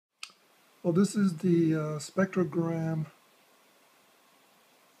Well, this is the Spectrogram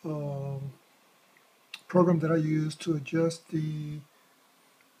program that I use to adjust the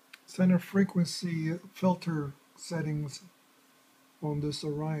center frequency filter settings on this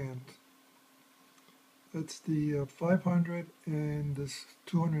Orion. That's the 500 and this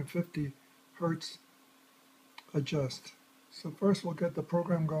 250 hertz adjust. So first we'll get the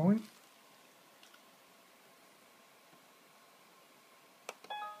program going.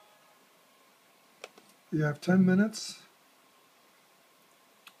 You have 10 minutes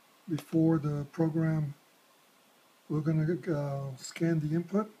before the program. We're going to scan the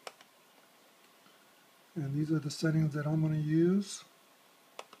input, and these are the settings that I'm going to use.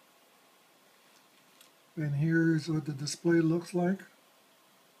 And here's what the display looks like.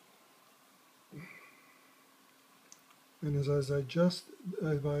 And as I adjust,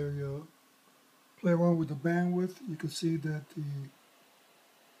 if I play around with the bandwidth, you can see that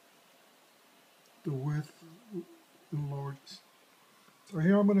the width enlarges. So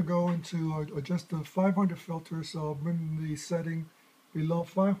here I'm going to go into adjust the 500 filter, so I'll bring the setting below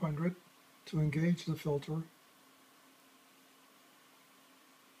 500 to engage the filter.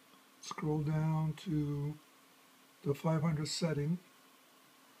 Scroll down to the 500 setting.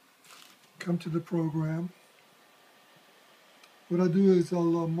 Come to the program. What I'll do is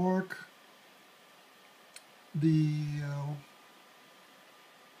I'll mark the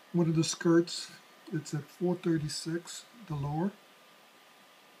one of the skirts. It's at 436, the lower.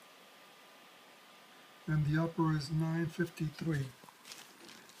 And the upper is 953.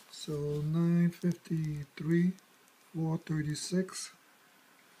 So 953, 436.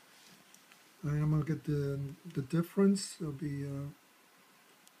 And I'm going to get the difference. It'll be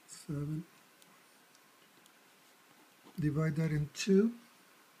 7. Divide that in 2.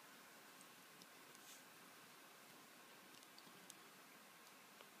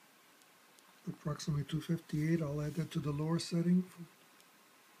 Approximately 258. I'll add that to the lower setting.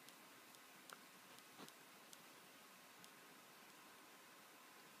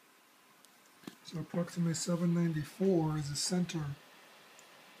 So approximately 794 is the center.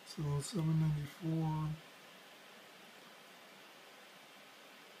 So 794.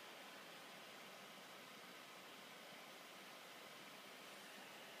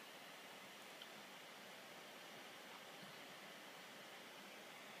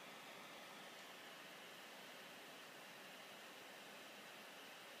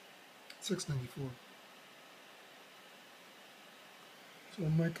 $694. So I'll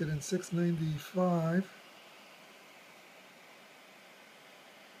mark it in 695.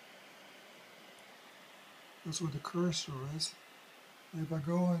 That's where the cursor is. And if I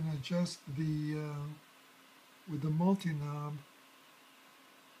go and adjust the with the multi-knob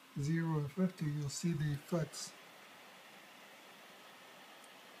 0 and 50, you'll see the effects.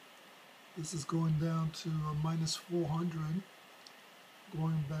 This is going down to minus 400,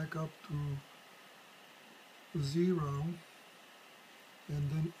 going back up to 0,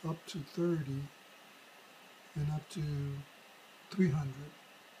 and then up to 30, and up to 300.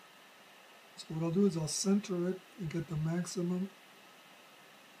 So what I'll do is I'll center it and get the maximum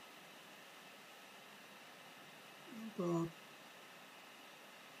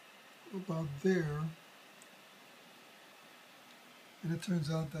about there. And it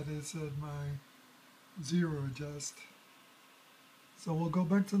turns out that it's at my 0 adjust. So we'll go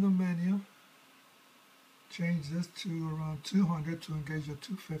back to the menu, change this to around 200 to engage at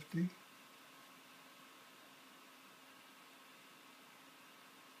 250.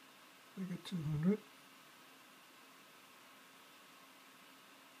 Make it 200.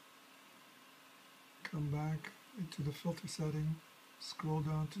 Come back into the filter setting, scroll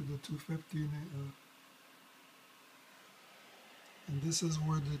down to the 250, and this is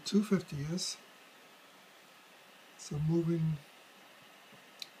where the 250 is. So moving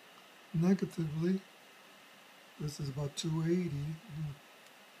negatively, this is about 280,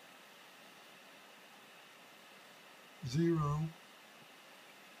 0.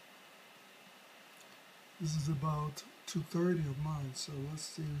 This is about 230 of mine, so let's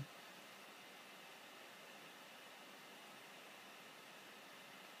see.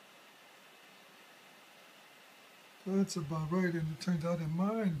 So that's about right, and it turns out in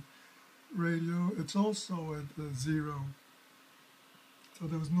mine radio, it's also at 0. So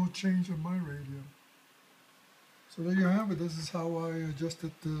there was no change in my radio. So there you have it. This is how I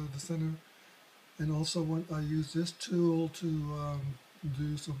adjusted the center. And also when I use this tool to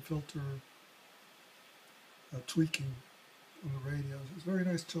do some filter tweaking on the radio. It's a very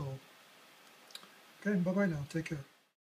nice tool. Okay, bye-bye now. Take care.